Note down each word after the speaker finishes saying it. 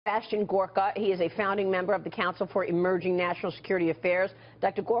Sebastian Gorka. He is a founding member of the Council for Emerging National Security Affairs.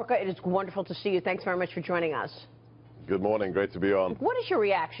 Dr. Gorka, it is wonderful to see you. Thanks very much for joining us. Good morning. Great to be on. What is your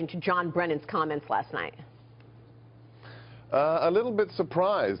reaction to John Brennan's comments last night? A little bit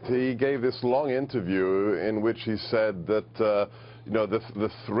surprised. He gave this long interview in which he said that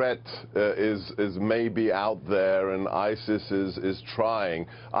the threat is maybe out there and ISIS is trying.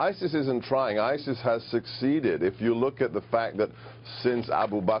 ISIS isn't trying. ISIS has succeeded. If you look at the fact that since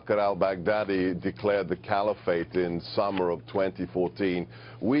Abu Bakr al-Baghdadi declared the caliphate in summer of 2014,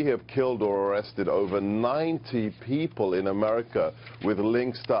 we have killed or arrested over 90 people in America with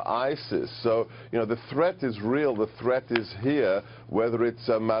links to ISIS. So, the threat is real. The threat is here, whether it's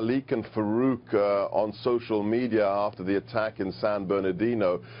Malik and Farouk on social media after the attack in San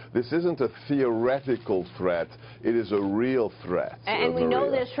Bernardino. This isn't a theoretical threat. It is a real threat. And we know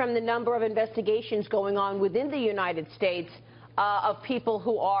this from the number of investigations going on within the United States of people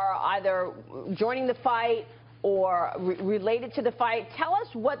who are either joining the fight or related to the fight. Tell us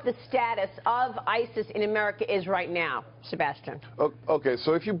what the status of ISIS in America is right now, Sebastian. Okay,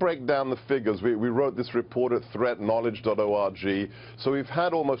 so if you break down the figures, we wrote this report at threatknowledge.org. So we've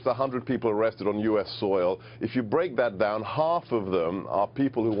had almost 100 people arrested on U.S. soil. If you break that down, half of them are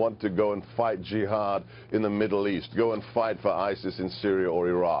people who want to go and fight jihad in the Middle East, go and fight for ISIS in Syria or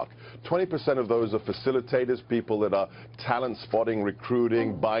Iraq. 20% of those are facilitators, people that are talent spotting,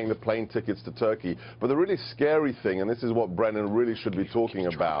 recruiting, buying the plane tickets to Turkey. But the really scary thing, and this is what Brennan really should be talking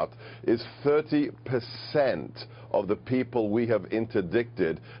about, is 30% of the people we have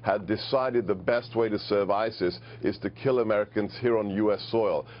interdicted had decided the best way to serve ISIS is to kill Americans here on U.S.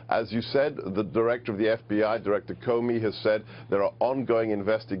 soil. As you said, the director of the FBI, Director Comey, has said there are ongoing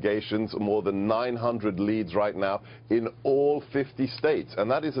investigations, more than 900 leads right now in all 50 states. And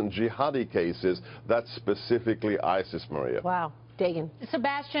that isn't jihadi cases, that's specifically ISIS, Maria. Wow.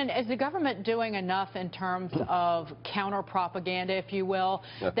 Sebastian, is the government doing enough in terms of counter-propaganda, if you will?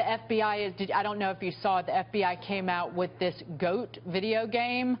 Yeah. The FBI, I don't know if you saw it, the FBI came out with this GOAT video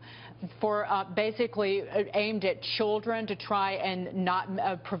game for basically aimed at children to try and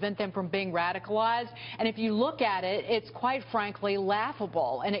not prevent them from being radicalized. And if you look at it, it's quite frankly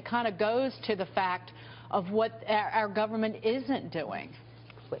laughable. And it kind of goes to the fact of what our government isn't doing.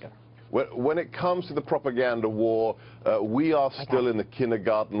 Twitter. When it comes to the propaganda war, we are still in the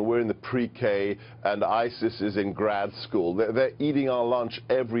kindergarten, we're in the pre-K, and ISIS is in grad school. They're eating our lunch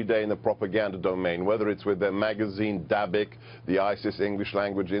every day in the propaganda domain, whether it's with their magazine, Dabik, the ISIS English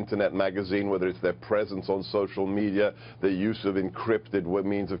language internet magazine, whether it's their presence on social media, their use of encrypted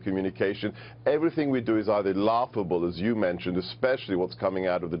means of communication. Everything we do is either laughable, as you mentioned, especially what's coming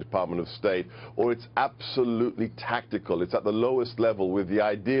out of the Department of State, or it's absolutely tactical. It's at the lowest level with the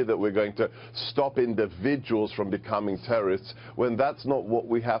idea that we're going to stop individuals from becoming terrorists, when that's not what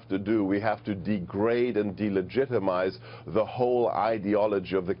we have to do. We have to degrade and delegitimize the whole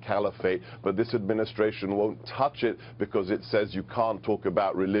ideology of the caliphate, but this administration won't touch it because it says you can't talk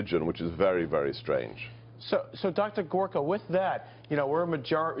about religion, which is very, very strange. So Dr. Gorka, with that, we're a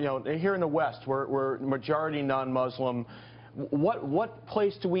majority, here in the West, we're majority non-Muslim. What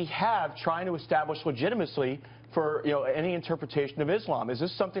place do we have trying to establish legitimacy for any interpretation of Islam? Is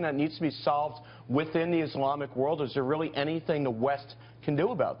this something that needs to be solved within the Islamic world? Is there really anything the West can do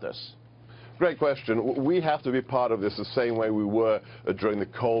about this? Great question. We have to be part of this the same way we were during the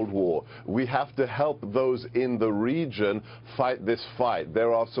Cold War. We have to help those in the region fight this fight.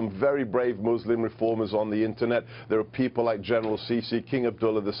 There are some very brave Muslim reformers on the internet. There are people like General Sisi, King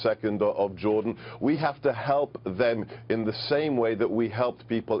Abdullah II of Jordan. We have to help them in the same way that we helped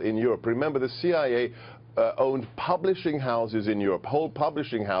people in Europe. Remember, the CIA owned publishing houses in Europe, whole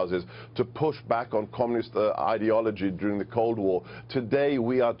publishing houses, to push back on communist ideology during the Cold War. Today,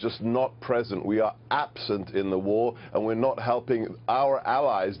 we are just not present. We are absent in the war, and we're not helping our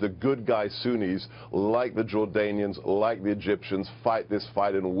allies, the good guy Sunnis, like the Jordanians, like the Egyptians, fight this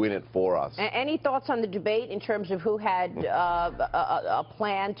fight and win it for us. Any thoughts on the debate in terms of who had a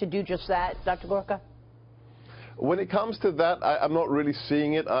plan to do just that, Dr. Gorka? When it comes to that, I'm not really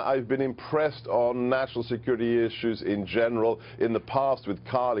seeing it. I've been impressed on national security issues in general. In the past with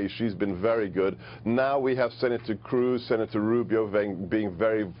Carly, she's been very good. Now we have Senator Cruz, Senator Rubio being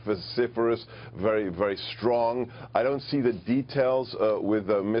very vociferous, very, very strong. I don't see the details with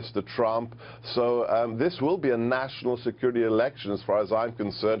Mr. Trump. So this will be a national security election as far as I'm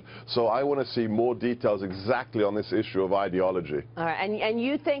concerned. So I want to see more details exactly on this issue of ideology. All right. And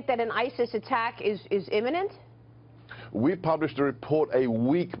you think that an ISIS attack is imminent? We published a report a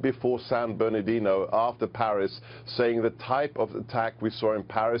week before San Bernardino, after Paris, saying the type of attack we saw in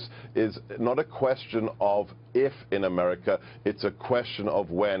Paris is not a question of if in America, it's a question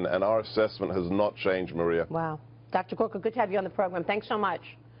of when, and our assessment has not changed, Maria. Wow. Dr. Gorka, good to have you on the program. Thanks so much.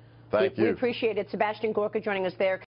 Thank you. We appreciate it. Sebastian Gorka joining us there.